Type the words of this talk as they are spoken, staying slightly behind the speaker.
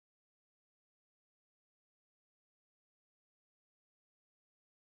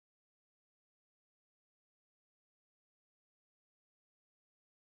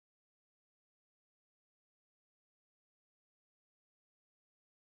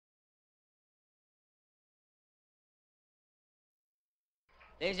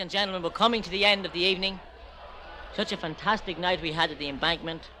Ladies and gentlemen, we're coming to the end of the evening. Such a fantastic night we had at the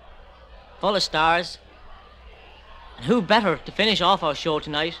Embankment, full of stars. And who better to finish off our show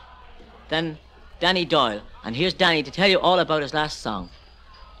tonight than Danny Doyle? And here's Danny to tell you all about his last song.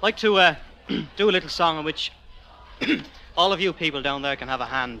 I'd like to do a little song in which all of you people down there can have a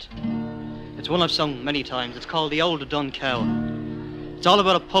hand. It's one I've sung many times. It's called The Old Dun Cow. It's all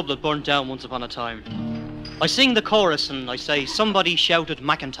about a pub that burnt down once upon a time. I sing the chorus and I say, somebody shouted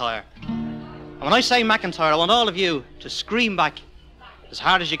McIntyre. And when I say McIntyre, I want all of you to scream back as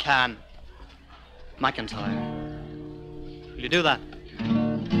hard as you can, McIntyre. Will you do that?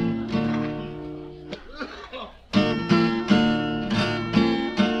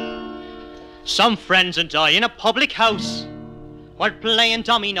 Some friends and I in a public house were playing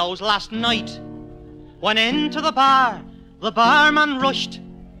dominoes last night. Went into the barman rushed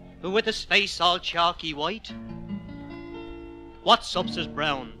with his face all chalky white. What's up, says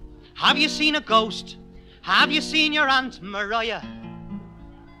Brown? Have you seen a ghost? Have you seen your Aunt Mariah?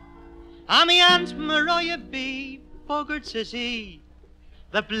 Ah, me Aunt Mariah be buggered, says he.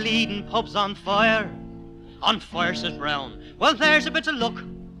 The bleeding pub's on fire. On fire, says Brown. Well, there's a bit of luck.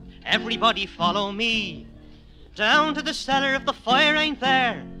 Everybody follow me. Down to the cellar, if the fire ain't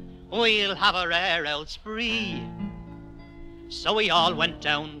there, we'll have a rare old spree. So we all went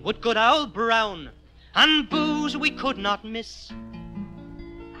down with good old Brown, and booze we could not miss.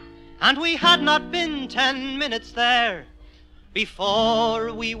 And we had not been 10 minutes there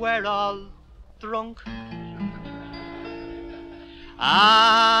before we were all drunk.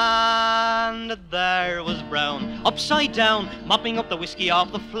 And there was Brown, upside down, mopping up the whiskey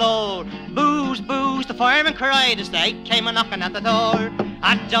off the floor. Booze, booze, the fireman cried as they came a-knocking at the door.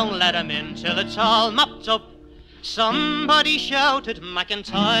 And don't let 'em in till it's all mopped up. Somebody shouted,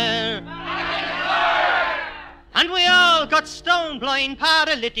 McIntyre. McIntyre! And we all got stone-blind,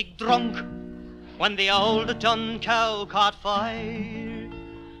 paralytic drunk when the old dun cow caught fire.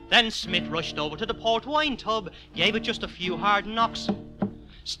 Then Smith rushed over to the port wine tub, gave it just a few hard knocks,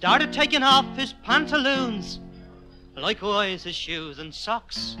 started taking off his pantaloons, likewise his shoes and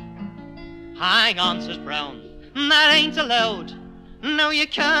socks. Hang on, says Brown, that ain't allowed. No, you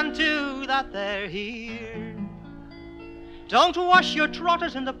can't do that there here. Don't wash your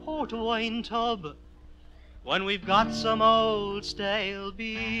trotters in the port wine tub when we've got some old stale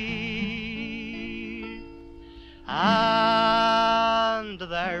beer. And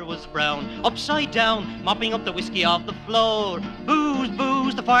there was Brown, upside down, mopping up the whiskey off the floor. Booze,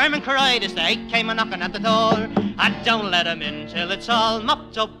 booze, the fireman cried as they came a-knocking at the door. And don't let 'em in till it's all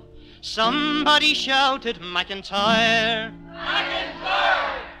mopped up. Somebody shouted, McIntyre.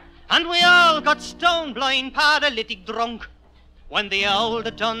 McIntyre! And we all got stone-blind, paralytic drunk when the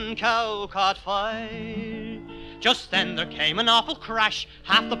old dun cow caught fire. Just then there came an awful crash,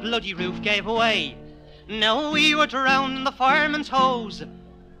 half the bloody roof gave away. Now we were drowned in the fireman's hose,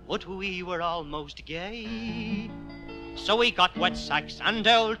 but we were almost gay. So we got wet sacks and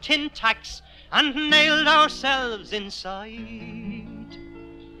old tin tacks and nailed ourselves inside.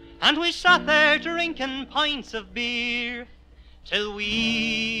 And we sat there drinking pints of beer till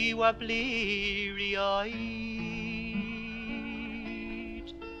we were bleary-eyed.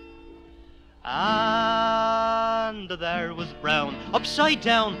 And there was Brown, upside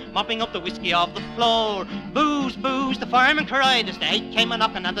down, mopping up the whiskey off the floor. Booze, booze, the fireman cried as they came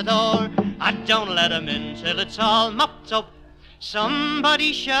a-knocking at the door. And don't let 'em in till it's all mopped up.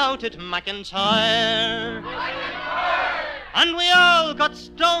 Somebody shouted, McIntyre. McIntyre! And we all got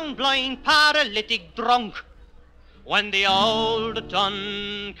stone-blind, paralytic drunk when the old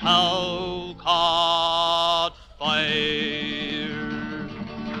dun cow caught fire.